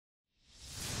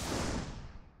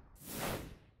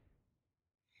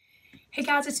Hey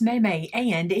guys, it's Maymay,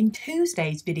 and in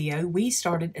Tuesday's video, we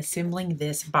started assembling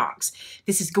this box.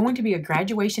 This is going to be a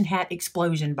graduation hat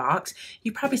explosion box.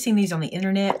 You've probably seen these on the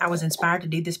internet. I was inspired to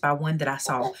do this by one that I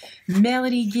saw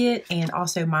Melody get, and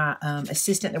also my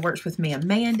assistant that works with me,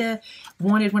 Amanda,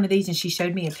 wanted one of these, and she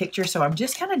showed me a picture, so I'm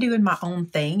just kind of doing my own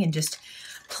thing and just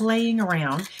playing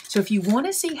around. So if you want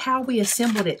to see how we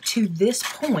assembled it to this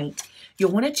point,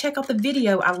 you'll want to check out the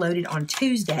video I loaded on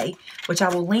Tuesday, which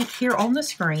I will link here on the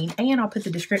screen, and I'll put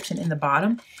the description in the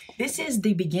bottom. This is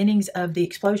the beginnings of the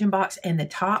explosion box and the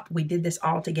top. We did this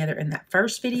all together in that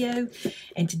first video.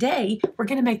 And today, we're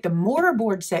going to make the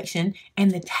mortarboard section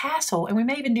and the tassel, and we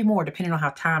may even do more depending on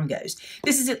how time goes.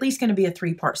 This is at least going to be a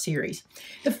 3-part series.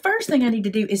 The first thing I need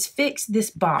to do is fix this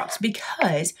box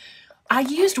because I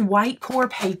used white core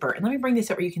paper, and let me bring this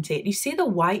up where you can see it. You see the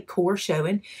white core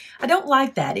showing? I don't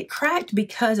like that. It cracked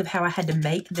because of how I had to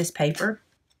make this paper.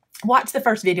 Watch the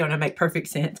first video and it'll make perfect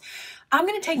sense. I'm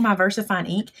going to take my VersaFine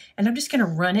ink and I'm just going to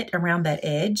run it around that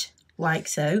edge like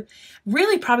so.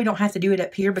 Really probably don't have to do it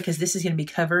up here because this is going to be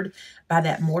covered by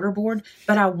that mortarboard,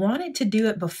 but I wanted to do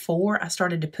it before I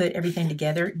started to put everything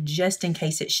together just in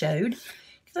case it showed.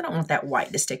 I don't want that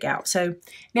white to stick out. So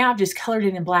now I've just colored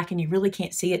it in black and you really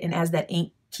can't see it. And as that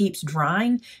ink keeps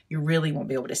drying, you really won't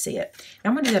be able to see it.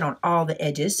 Now I'm going to do that on all the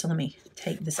edges. So let me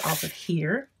take this off of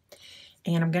here.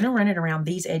 And I'm going to run it around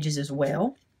these edges as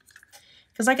well.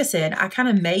 Because like I said, I kind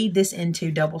of made this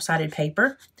into double-sided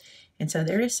paper. And so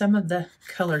there is some of the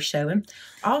color showing.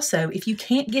 Also, if you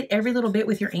can't get every little bit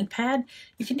with your ink pad,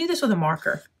 you can do this with a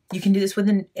marker. You can do this with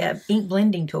an ink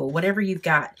blending tool, whatever you've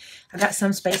got. I've got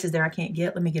some spaces there I can't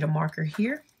get. Let me get a marker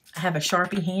here. I have a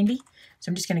Sharpie handy. So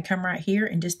I'm just going to come right here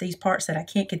and just these parts that I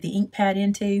can't get the ink pad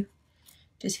into,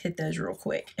 just hit those real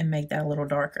quick and make that a little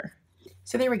darker.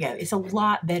 So there we go. It's a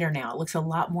lot better now. It looks a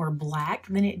lot more black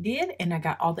than it did, and I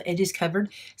got all the edges covered.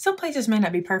 Some places may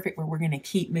not be perfect, but we're going to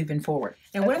keep moving forward.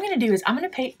 Now what I'm going to do is I'm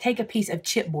going to take a piece of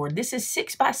chipboard. This is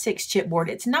 6x6 chipboard.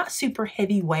 It's not super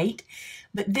heavy weight,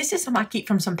 but this is some I keep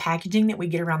from some packaging that we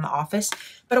get around the office.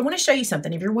 But I want to show you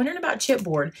something. If you're wondering about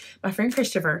chipboard, my friend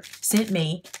Christopher sent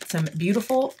me some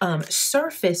beautiful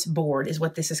surface board is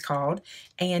what this is called.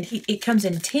 And it comes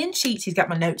in 10 sheets. He's got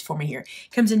my notes for me here.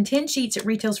 It comes in 10 sheets. It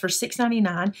retails for $6.99.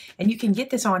 And you can get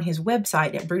this on his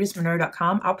website at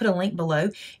brutusmonroe.com. I'll put a link below.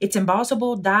 It's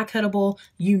embossable, die cuttable,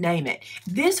 you name it.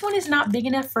 This one is not big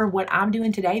enough for what I'm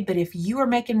doing today, but if you are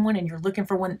making one and you're looking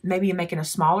for one, maybe you're making a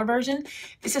smaller version,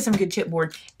 this is some good chipboard.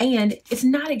 And it's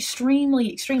not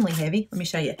extremely heavy. Let me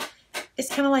show you. It's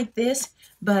kind of like this,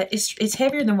 but it's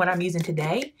heavier than what I'm using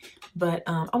today. But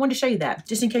I wanted to show you that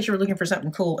just in case you were looking for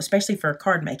something cool, especially for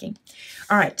card making.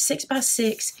 All right,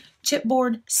 6x6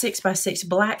 chipboard, 6x6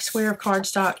 black square of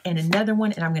cardstock, and another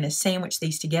one, and I'm going to sandwich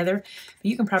these together.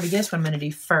 You can probably guess what I'm going to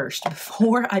do first.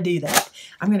 Before I do that,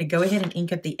 I'm going to go ahead and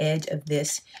ink up the edge of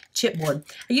this chipboard.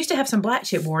 I used to have some black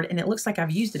chipboard, and it looks like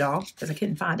I've used it all because I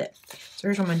couldn't find it. So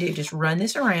here's what I'm going to do. Just run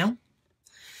this around.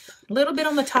 A little bit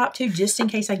on the top, too, just in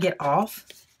case I get off.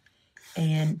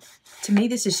 And to me,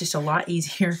 this is just a lot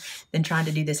easier than trying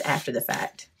to do this after the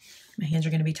fact. My hands are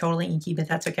going to be totally inky, but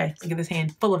that's okay. Look at this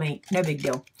hand, full of ink. No big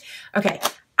deal. Okay,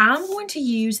 I'm going to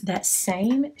use that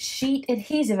same sheet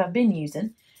adhesive I've been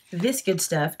using, this good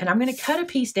stuff, and I'm going to cut a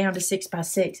piece down to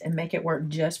 6x6 and make it work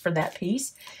just for that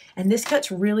piece. And this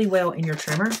cuts really well in your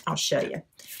trimmer. I'll show you.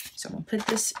 So I'm going to put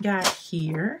this guy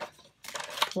here,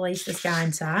 place this guy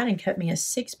inside, and cut me a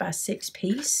 6x6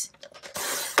 piece.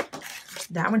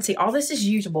 That one, see, all this is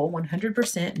usable,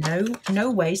 100%,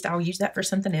 no waste. I'll use that for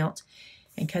something else.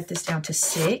 And cut this down to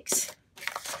 6.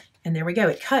 And there we go.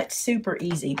 It cuts super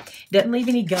easy. Doesn't leave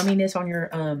any gumminess on your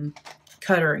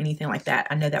cutter or anything like that.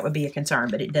 I know that would be a concern,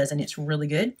 but it doesn't. It's really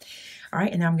good. All right,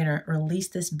 and now I'm going to release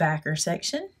this backer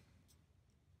section.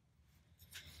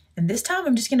 And this time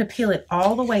I'm just going to peel it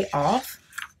all the way off,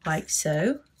 like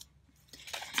so.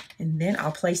 And then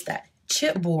I'll place that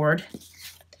chipboard.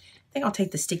 I think I'll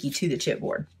take the sticky to the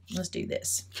chipboard. Let's do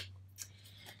this.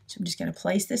 So I'm just going to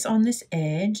place this on this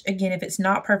edge. Again, if it's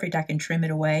not perfect, I can trim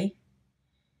it away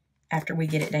after we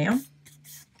get it down.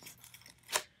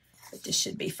 But this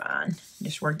should be fine.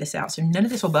 Just work this out so none of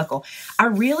this will buckle. I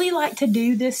really like to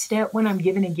do this step when I'm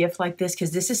giving a gift like this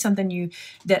because this is something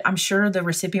that I'm sure the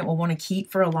recipient will want to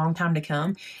keep for a long time to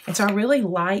come. And so I really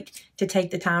like to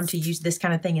take the time to use this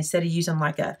kind of thing instead of using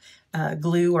like a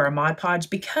glue or a Mod Podge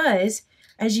because,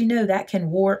 as you know, that can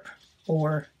warp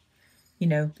or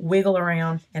wiggle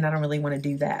around, and I don't really want to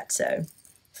do that. So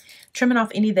trimming off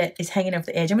any that is hanging off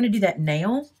the edge. I'm going to do that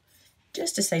now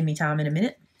just to save me time in a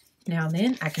minute. Now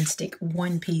then, I can stick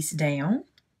one piece down.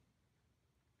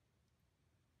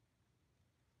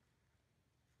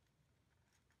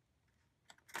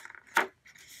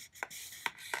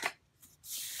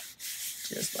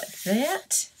 Just like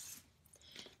that.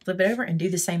 Flip it over and do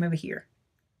the same over here.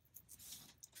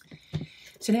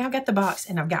 So now I've got the box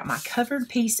and I've got my covered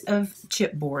piece of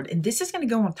chipboard, and this is going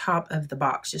to go on top of the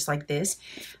box just like this.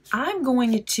 I'm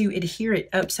going to adhere it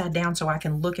upside down so I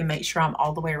can look and make sure I'm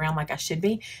all the way around like I should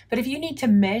be. But if you need to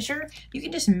measure, you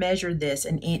can just measure this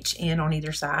an inch in on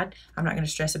either side. I'm not going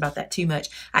to stress about that too much.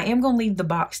 I am going to leave the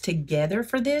box together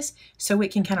for this so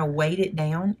it can kind of weight it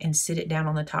down and sit it down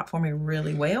on the top for me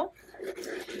really well.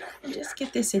 And just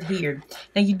get this adhered.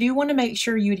 Now you do want to make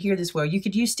sure you adhere this well. You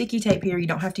could use sticky tape here. You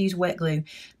don't have to use wet glue.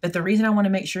 But the reason I want to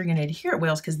make sure you're going to adhere it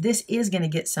well is because this is going to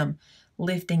get some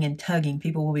lifting and tugging.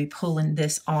 People will be pulling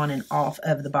this on and off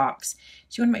of the box.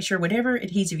 So you want to make sure whatever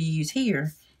adhesive you use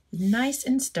here is nice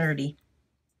and sturdy.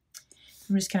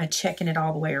 I'm just kind of checking it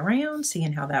all the way around,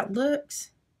 seeing how that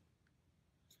looks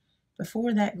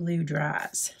before that glue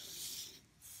dries.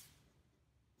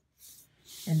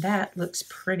 And that looks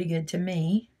pretty good to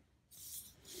me.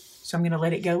 So I'm going to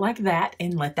let it go like that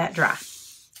and let that dry.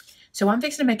 So I'm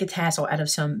fixing to make a tassel out of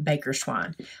some baker's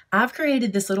twine. I've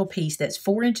created this little piece that's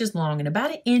 4 inches long and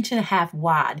about 1.5 inches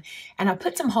wide. And I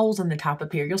put some holes in the top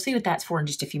up here. You'll see what that's for in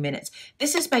just a few minutes.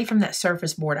 This is made from that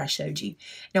surface board I showed you.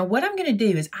 Now what I'm going to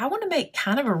do is I want to make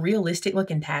kind of a realistic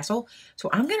looking tassel. So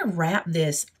I'm going to wrap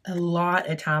this a lot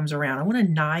of times around. I want a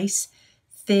nice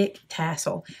thick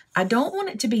tassel. I don't want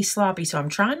it to be sloppy, so I'm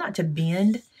trying not to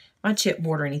bend my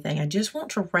chipboard or anything. I just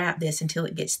want to wrap this until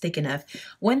it gets thick enough.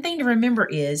 One thing to remember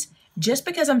is just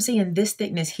because I'm seeing this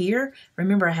thickness here,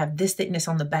 remember I have this thickness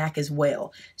on the back as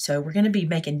well. So we're going to be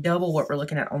making double what we're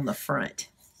looking at on the front.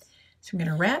 So I'm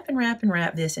going to wrap and wrap and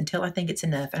wrap this until I think it's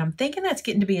enough. And I'm thinking that's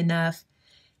getting to be enough.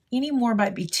 Any more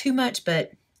might be too much,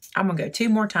 but I'm going to go 2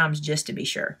 more times just to be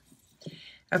sure.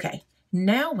 Okay.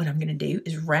 Now what I'm going to do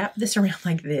is wrap this around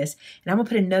like this, and I'm going to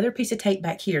put another piece of tape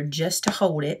back here just to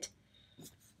hold it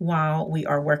while we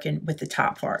are working with the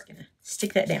top part.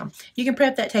 Stick that down. You can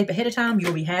prep that tape ahead of time.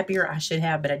 You'll be happier. I should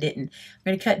have, but I didn't. I'm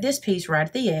going to cut this piece right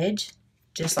at the edge,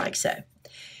 just like so.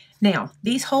 Now,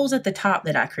 these holes at the top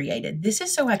that I created, this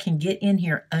is so I can get in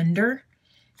here under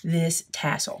this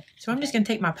tassel. So I'm just going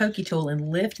to take my pokey tool and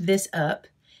lift this up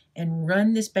and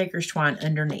run this baker's twine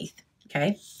underneath,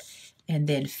 okay? And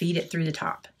then feed it through the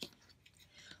top.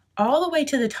 All the way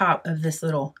to the top of this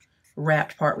little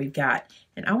wrapped part we've got.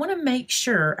 And I want to make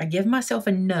sure I give myself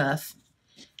enough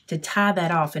to tie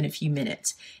that off in a few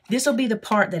minutes. This will be the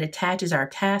part that attaches our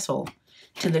tassel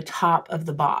to the top of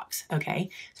the box, okay?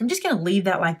 So I'm just going to leave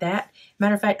that like that.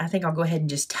 Matter of fact, I think I'll go ahead and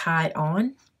just tie it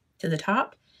on to the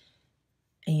top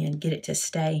and get it to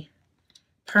stay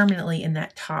permanently in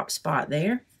that top spot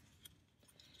there.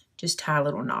 Just tie a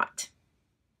little knot.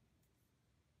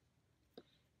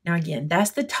 Now again,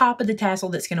 that's the top of the tassel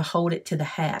that's going to hold it to the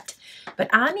hat. But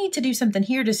I need to do something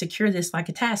here to secure this like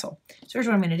a tassel. So here's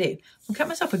what I'm going to do. I'm going to cut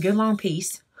myself a good long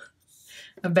piece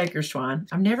of baker's twine.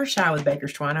 I'm never shy with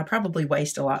baker's twine. I probably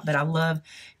waste a lot, but I love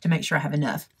to make sure I have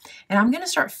enough. And I'm going to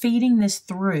start feeding this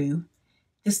through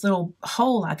this little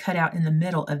hole I cut out in the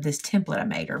middle of this template I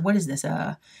made. Or what is this?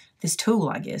 This tool,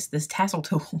 I guess. This tassel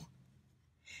tool.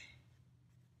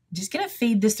 Just going to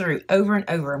feed this through over and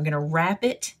over. I'm going to wrap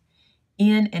it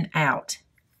in and out.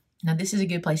 Now this is a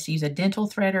good place to use a dental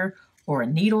threader or a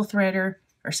needle threader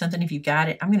or something if you've got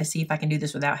it. I'm going to see if I can do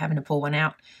this without having to pull one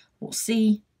out. We'll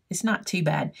see. It's not too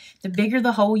bad. The bigger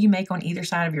the hole you make on either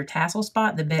side of your tassel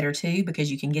spot, the better too,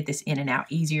 because you can get this in and out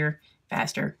easier,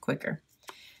 faster, quicker.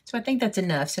 So I think that's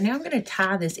enough. So now I'm going to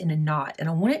tie this in a knot, and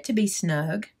I want it to be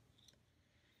snug.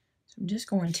 So I'm just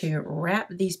going to wrap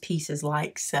these pieces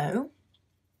like so.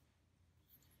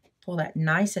 Pull that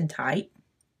nice and tight.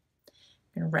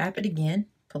 I'm going to wrap it again,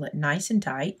 pull it nice and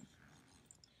tight.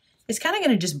 It's kind of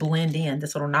going to just blend in,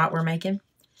 this little knot we're making. And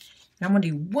I'm going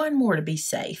to do one more to be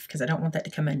safe because I don't want that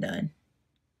to come undone.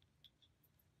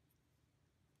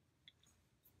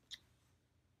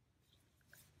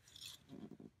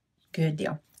 Good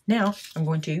deal. Now I'm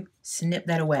going to snip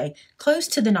that away close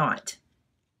to the knot.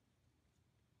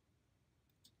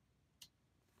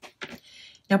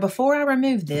 Now before I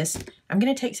remove this, I'm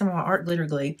going to take some of my art glitter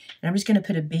glue and I'm just going to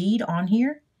put a bead on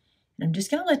here. And I'm just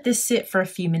going to let this sit for a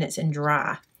few minutes and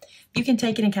dry. You can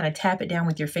take it and kind of tap it down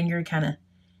with your finger, kind of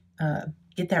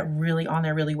get that really on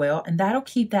there really well. And that'll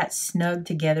keep that snug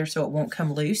together so it won't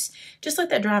come loose. Just let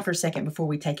that dry for a second before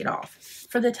we take it off.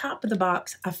 For the top of the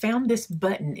box, I found this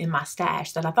button in my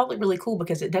stash that I thought looked really cool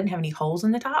because it doesn't have any holes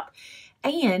in the top.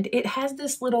 And it has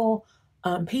this little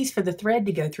piece for the thread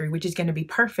to go through, which is going to be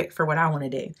perfect for what I want to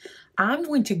do. I'm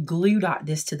going to glue dot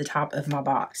this to the top of my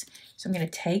box. So I'm going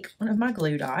to take one of my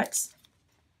glue dots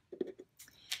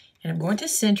and I'm going to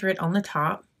center it on the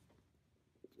top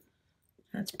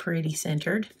That's pretty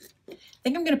centered. I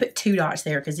think I'm going to put 2 dots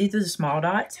there because these are the small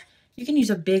dots. You can use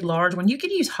a big, large one. You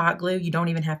could use hot glue. You don't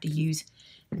even have to use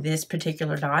this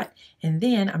particular dot. And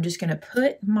then I'm just going to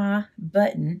put my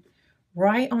button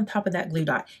right on top of that glue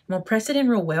dot. I'm going to press it in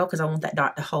real well because I want that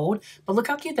dot to hold. But look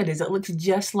how cute that is. It looks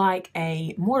just like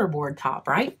a mortarboard top,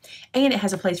 right? And it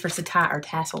has a place for us to tie our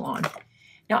tassel on.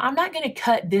 Now, I'm not going to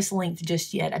cut this length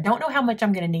just yet. I don't know how much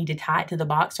I'm going to need to tie it to the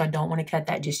box, so I don't want to cut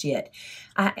that just yet.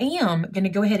 I am going to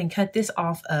go ahead and cut this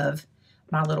off of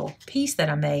my little piece that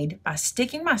I made by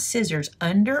sticking my scissors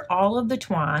under all of the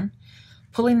twine,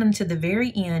 pulling them to the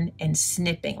very end, and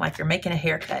snipping like you're making a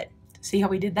haircut. See how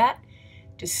we did that?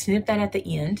 Just snip that at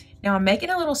the end. Now, I'm making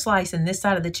a little slice in this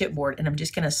side of the chipboard, and I'm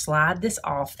just going to slide this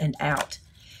off and out.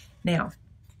 Now,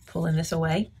 pulling this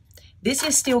away. This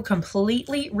is still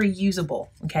completely reusable,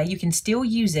 okay? You can still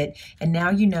use it, and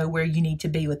now you know where you need to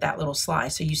be with that little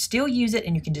slice. So you still use it,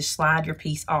 and you can just slide your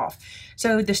piece off.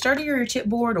 So the sturdier your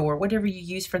chipboard or whatever you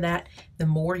use for that, the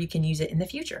more you can use it in the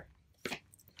future.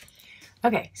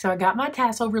 Okay, so I got my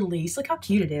tassel released. Look how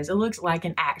cute it is. It looks like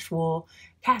an actual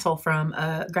tassel from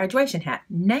a graduation hat.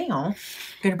 Now,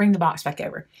 I'm going to bring the box back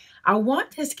over. I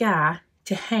want this guy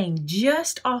to hang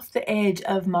just off the edge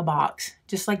of my box,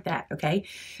 just like that, okay?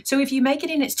 So if you make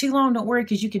it and it's too long, don't worry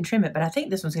because you can trim it, but I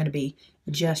think this one's going to be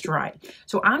just right.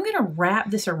 So I'm going to wrap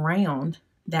this around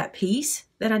that piece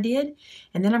that I did,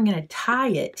 and then I'm going to tie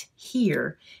it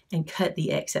here and cut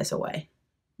the excess away.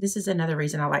 This is another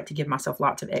reason I like to give myself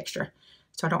lots of extra,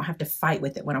 so I don't have to fight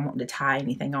with it when I'm wanting to tie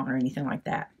anything on or anything like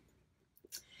that.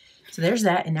 So there's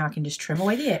that, and now I can just trim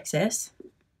away the excess.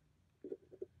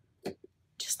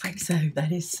 Just like so.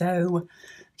 That is so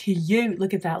cute.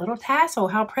 Look at that little tassel.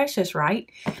 How precious, right?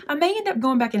 I may end up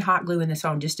going back and hot gluing this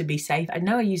on just to be safe. I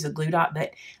know I use a glue dot, but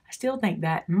I still think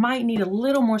that might need a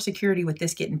little more security with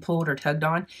this getting pulled or tugged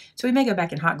on. So we may go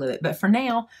back and hot glue it. But for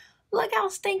now, look how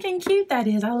stinking cute that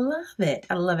is. I love it.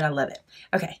 I love it. I love it.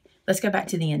 Okay, let's go back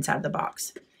to the inside of the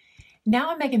box.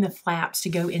 Now I'm making the flaps to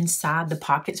go inside the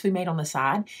pockets we made on the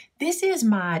side. This is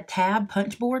my tab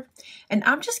punch board, and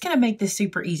I'm just going to make this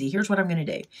super easy. Here's what I'm going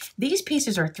to do. These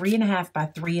pieces are 3.5 by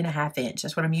 3.5 inch.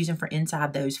 That's what I'm using for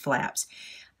inside those flaps.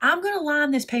 I'm going to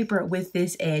line this paper with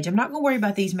this edge. I'm not going to worry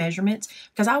about these measurements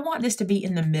because I want this to be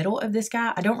in the middle of this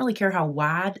guy. I don't really care how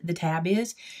wide the tab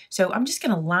is. So I'm just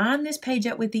going to line this page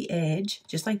up with the edge,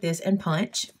 just like this, and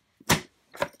punch.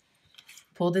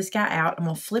 Pull this guy out. I'm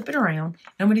going to flip it around.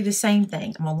 And I'm going to do the same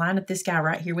thing. I'm going to line up this guy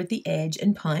right here with the edge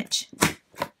and punch.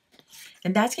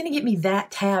 And that's going to get me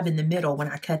that tab in the middle when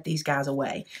I cut these guys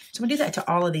away. So I'm going to do that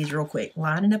to all of these real quick.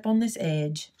 Lining up on this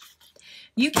edge.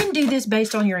 You can do this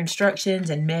based on your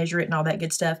instructions and measure it and all that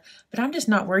good stuff. But I'm just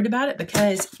not worried about it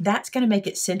because that's going to make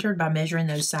it centered by measuring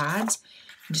those sides.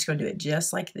 I'm just going to do it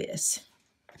just like this.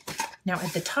 Now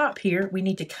at the top here, we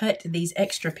need to cut these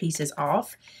extra pieces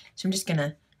off. So I'm just going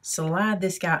to slide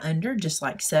this guy under just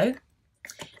like so.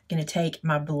 I'm going to take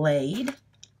my blade,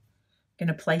 going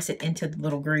to place it into the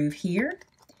little groove here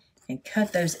and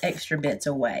cut those extra bits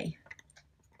away.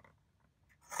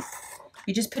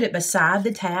 You just put it beside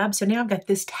the tab. So now I've got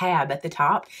this tab at the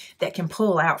top that can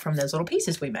pull out from those little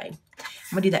pieces we made.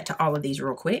 I'm going to do that to all of these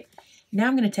real quick. Now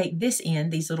I'm going to take this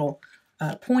end, these little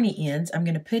pointy ends, I'm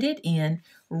going to put it in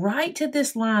right to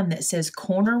this line that says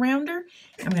corner rounder.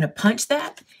 I'm going to punch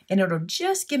that, and it'll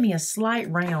just give me a slight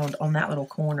round on that little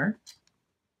corner.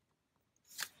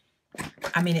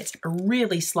 I mean, it's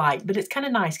really slight, but it's kind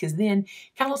of nice because then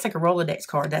it kind of looks like a Rolodex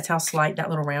card. That's how slight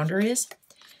that little rounder is.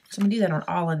 So I'm going to do that on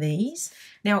all of these.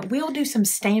 Now, we'll do some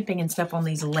stamping and stuff on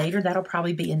these later. That'll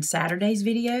probably be in Saturday's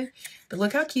video. But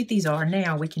look how cute these are.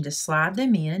 Now we can just slide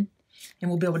them in, and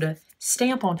we'll be able to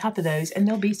stamp on top of those, and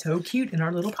they'll be so cute in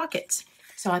our little pockets.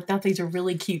 So I thought these are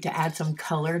really cute to add some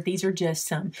color. These are just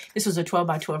some, this was a 12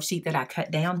 by 12 sheet that I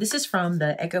cut down. This is from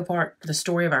the Echo Park, the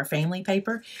Story of Our Family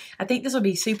paper. I think this will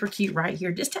be super cute right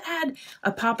here just to add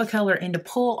a pop of color and to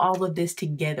pull all of this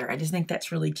together. I just think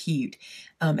that's really cute.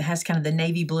 It has kind of the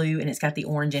navy blue and it's got the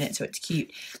orange in it, so it's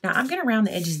cute. Now I'm going to round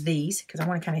the edges of these because I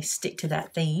want to kind of stick to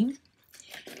that theme.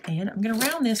 And I'm going to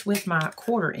round this with my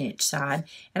 1/4 inch side.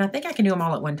 And I think I can do them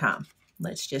all at one time.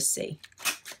 Let's just see.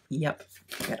 Yep.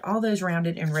 Got all those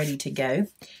rounded and ready to go.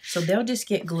 So they'll just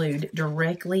get glued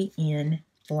directly in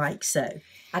like so.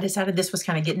 I decided this was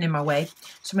kind of getting in my way.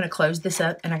 So I'm going to close this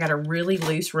up. And I got a really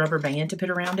loose rubber band to put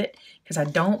around it because I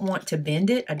don't want to bend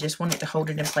it. I just want it to hold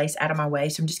it in place out of my way.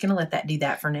 So I'm just going to let that do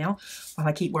that for now while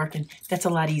I keep working. That's a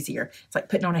lot easier. It's like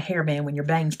putting on a hairband when your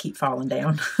bangs keep falling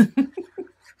down.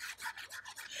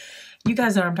 You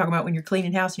guys know what I'm talking about when you're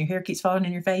cleaning house and your hair keeps falling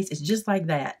in your face. It's just like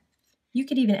that. You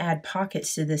could even add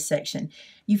pockets to this section.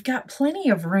 You've got plenty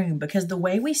of room because the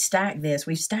way we stack this,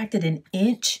 we've stacked it an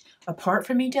inch apart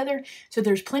from each other. So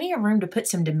there's plenty of room to put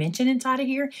some dimension inside of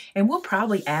here. And we'll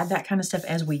probably add that kind of stuff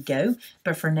as we go.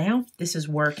 But for now, this is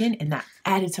working and that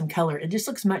added some color. It just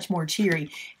looks much more cheery.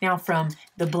 Now from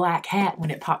the black hat,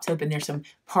 when it pops open, there's some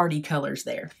party colors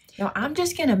there. Now I'm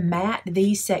just going to mat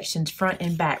these sections front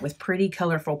and back with pretty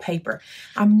colorful paper.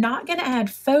 I'm not going to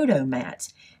add photo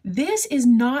mats. This is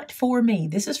not for me.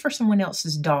 This is for someone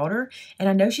else's daughter, and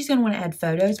I know she's going to want to add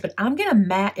photos, but I'm going to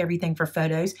mat everything for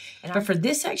photos. But for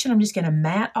this section, I'm just going to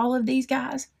mat all of these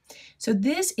guys. So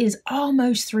this is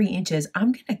almost 3 inches.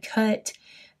 I'm going to cut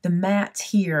the mats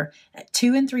here at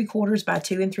 2 3/4 by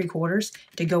 2 3/4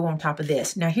 to go on top of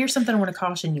this. Now here's something I want to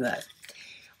caution you of.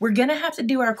 We're going to have to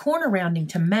do our corner rounding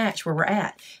to match where we're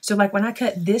at. So like when I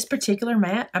cut this particular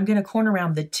mat, I'm going to corner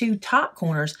round the 2 top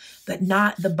corners, but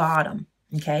not the bottom.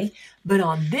 Okay, but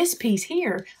on this piece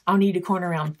here, I'll need to corner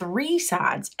around 3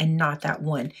 sides and not that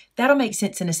one. That'll make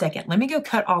sense in a second. Let me go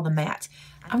cut all the mats.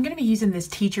 I'm going to be using this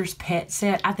Teacher's Pet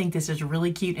set. I think this is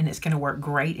really cute and it's going to work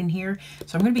great in here.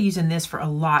 So I'm going to be using this for a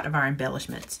lot of our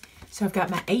embellishments. So I've got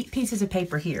my 8 pieces of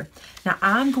paper here. Now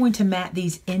I'm going to mat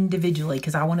these individually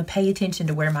because I want to pay attention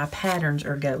to where my patterns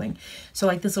are going. So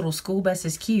like this little school bus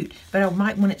is cute, but I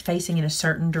might want it facing in a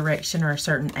certain direction or a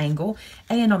certain angle.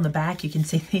 And on the back, you can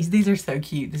see these are so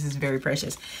cute. This is very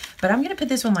precious. But I'm going to put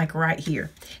this one like right here.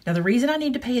 Now the reason I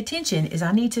need to pay attention is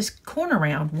I need to corner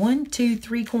around 1, 2,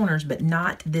 3 corners, but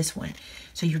not this one.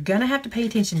 So you're going to have to pay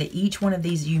attention to each one of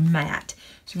these you mat.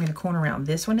 So I'm going to corner around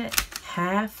this one at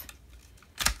half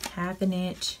an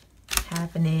inch,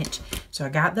 half an inch. So I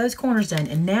got those corners done,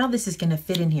 and now this is going to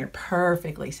fit in here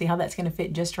perfectly. See how that's going to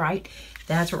fit just right?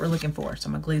 That's what we're looking for. So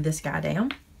I'm going to glue this guy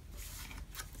down.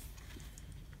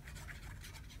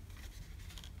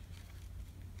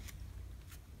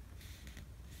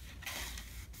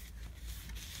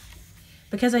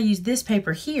 Because I use this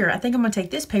paper here, I think I'm going to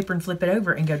take this paper and flip it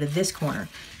over and go to this corner.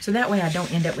 So that way I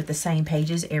don't end up with the same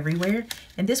pages everywhere.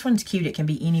 And this one's cute. It can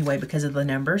be anyway because of the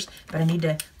numbers, but I need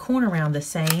to corner around the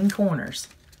same corners.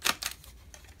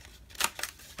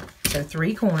 So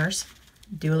 3 corners,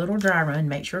 do a little dry run,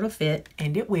 make sure it'll fit,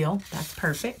 and it will. That's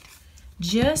perfect.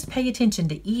 Just pay attention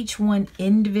to each one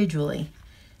individually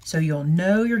so you'll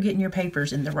know you're getting your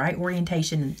papers in the right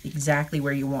orientation and exactly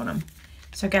where you want them.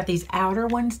 So I got these outer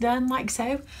ones done like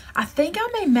so. I think I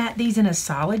may mat these in a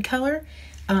solid color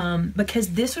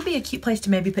because this would be a cute place to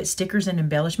maybe put stickers and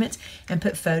embellishments and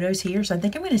put photos here. So I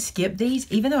think I'm going to skip these.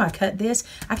 Even though I cut this,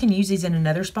 I can use these in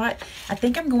another spot. I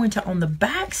think I'm going to, on the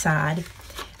back side,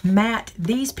 mat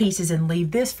these pieces and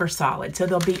leave this for solid. So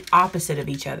they'll be opposite of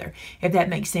each other, if that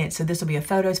makes sense. So this will be a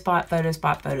photo spot, photo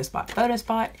spot, photo spot, photo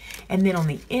spot. And then on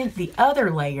the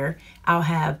other layer, I'll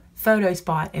have photo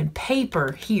spot and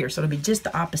paper here. So it'll be just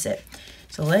the opposite.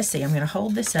 So let's see, I'm going to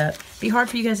hold this up. Be hard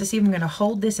for you guys to see. I'm going to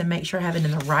hold this and make sure I have it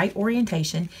in the right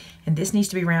orientation. And this needs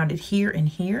to be rounded here and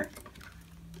here.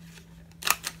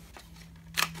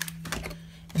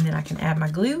 And then I can add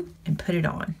my glue and put it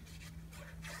on.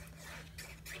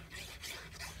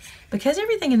 Because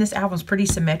everything in this album is pretty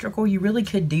symmetrical, you really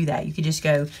could do that. You could just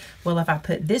go, well, if I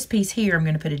put this piece here, I'm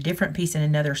going to put a different piece in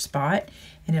another spot,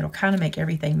 and it'll kind of make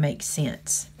everything make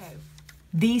sense.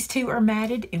 These two are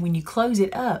matted, and when you close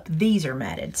it up, these are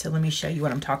matted. So let me show you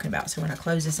what I'm talking about. So when I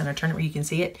close this and I turn it where you can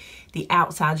see it, the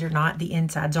outsides are not, the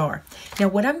insides are. Now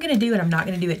what I'm going to do, and I'm not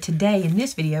going to do it today in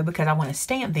this video because I want to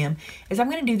stamp them, is I'm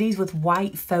going to do these with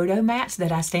white photo mats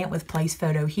that I stamp with Place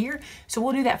Photo here. So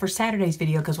we'll do that for Saturday's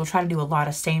video because we'll try to do a lot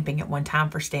of stamping at one time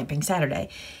for Stamping Saturday.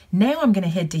 Now I'm going to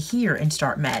head to here and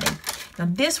start matting. Now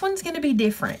this one's going to be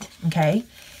different, okay?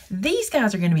 These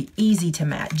guys are going to be easy to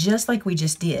mat, just like we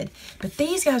just did. But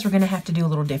these guys we're going to have to do a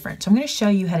little different. So I'm going to show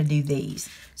you how to do these.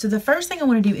 So the first thing I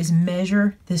want to do is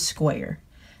measure this square.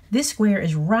 This square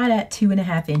is right at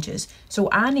 2.5 inches. So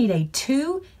I need a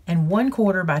 2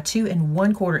 1/4 by 2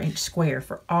 1/4 inch square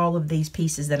for all of these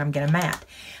pieces that I'm going to mat.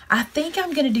 I think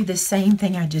I'm going to do the same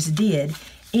thing I just did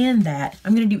in that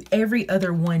I'm going to do every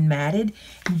other one matted.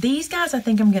 These guys I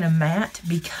think I'm going to mat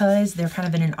because they're kind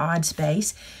of in an odd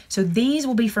space. So these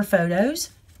will be for photos,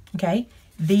 okay?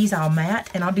 These I'll mat,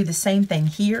 and I'll do the same thing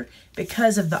here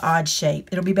because of the odd shape.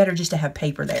 It'll be better just to have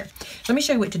paper there. Let me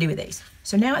show you what to do with these.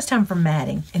 So now it's time for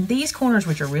matting. And these corners,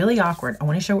 which are really awkward, I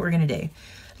want to show what we're going to do.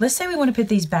 Let's say we want to put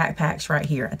these backpacks right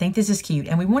here. I think this is cute,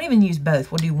 and we won't even use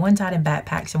both. We'll do one side in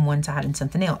backpacks and one side in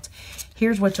something else.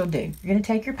 Here's what you'll do. You're going to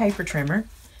take your paper trimmer.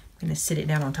 I'm going to sit it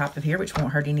down on top of here, which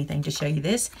won't hurt anything to show you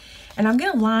this. And I'm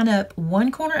going to line up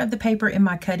one corner of the paper in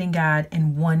my cutting guide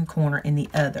and one corner in the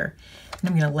other. And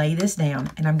I'm going to lay this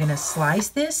down, and I'm going to slice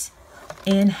this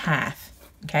in half,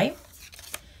 okay?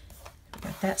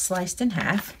 Got that sliced in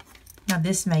half. Now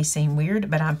this may seem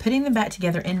weird, but I'm putting them back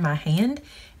together in my hand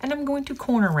and I'm going to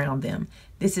corner round them.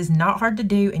 This is not hard to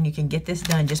do, and you can get this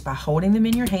done just by holding them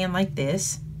in your hand like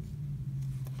this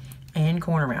and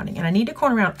corner rounding. And I need to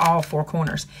corner round all 4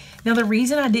 corners. Now the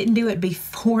reason I didn't do it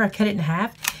before I cut it in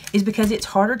half is because it's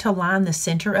harder to line the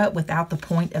center up without the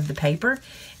point of the paper.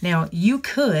 Now you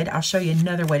could, I'll show you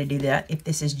another way to do that if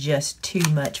this is just too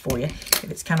much for you,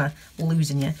 if it's kind of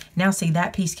losing you. Now see,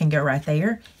 that piece can go right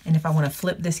there, and if I want to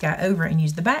flip this guy over and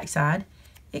use the back side,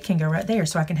 it can go right there,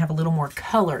 so I can have a little more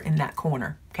color in that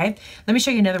corner, okay? Let me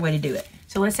show you another way to do it.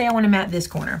 So let's say I want to mat this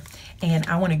corner, and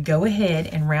I want to go ahead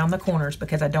and round the corners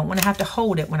because I don't want to have to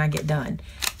hold it when I get done.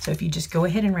 So if you just go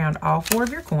ahead and round all 4 of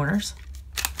your corners,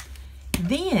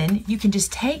 then you can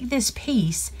just take this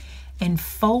piece and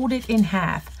fold it in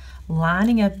half,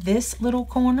 lining up this little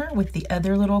corner with the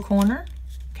other little corner,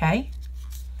 okay?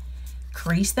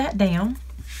 Crease that down.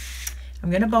 I'm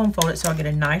going to bone fold it so I'll get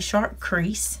a nice sharp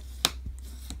crease.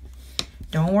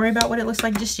 Don't worry about what it looks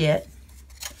like just yet.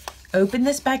 Open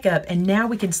this back up, and now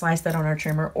we can slice that on our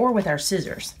trimmer or with our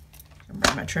scissors. I'll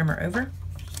bring my trimmer over.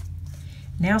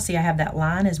 Now see, I have that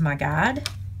line as my guide.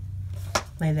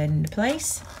 Lay that into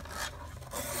place.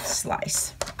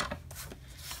 Slice.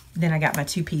 Then I got my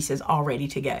 2 pieces all ready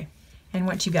to go. And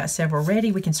once you've got several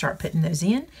ready, we can start putting those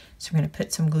in. So I'm going to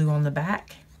put some glue on the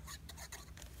back.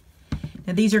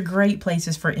 Now these are great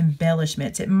places for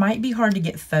embellishments. It might be hard to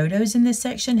get photos in this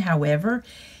section. However,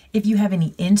 if you have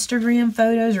any Instagram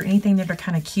photos or anything that are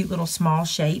kind of cute little small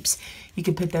shapes, you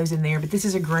could put those in there. But this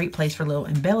is a great place for little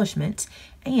embellishments.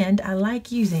 And I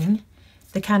like using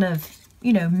the kind of,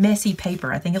 you know, messy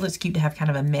paper. I think it looks cute to have kind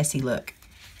of a messy look.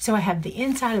 So I have the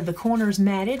inside of the corners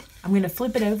matted. I'm going to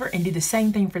flip it over and do the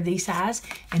same thing for these sides,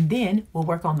 and then we'll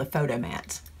work on the photo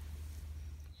mats.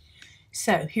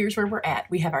 So here's where we're at.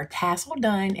 We have our tassel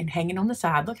done and hanging on the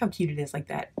side. Look how cute it is like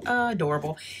that.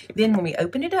 Adorable. Then when we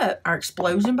open it up, our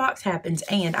explosion box happens,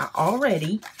 and I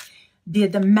already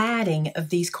did the matting of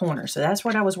these corners. So that's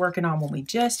what I was working on when we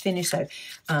just finished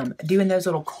doing those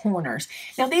little corners.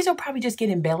 Now these will probably just get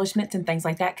embellishments and things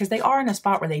like that because they are in a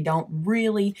spot where they don't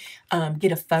really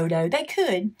get a photo. They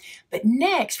could, but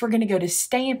next we're going to go to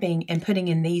stamping and putting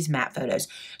in these matte photos.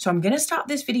 So I'm going to stop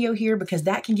this video here because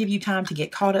that can give you time to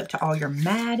get caught up to all your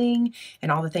matting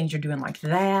and all the things you're doing like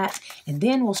that. And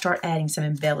then we'll start adding some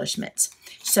embellishments.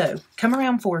 So come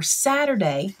around for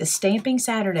Saturday, the Stamping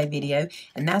Saturday video,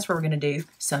 and that's where we're going to do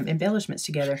some embellishments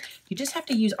together. You just have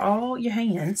to use all your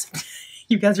hands.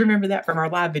 You guys remember that from our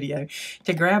live video,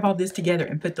 to grab all this together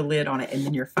and put the lid on it, and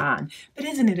then you're fine. But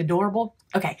isn't it adorable?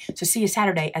 Okay, so see you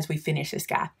Saturday as we finish this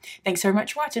guy. Thanks so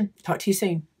much for watching. Talk to you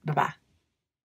soon. Bye-bye.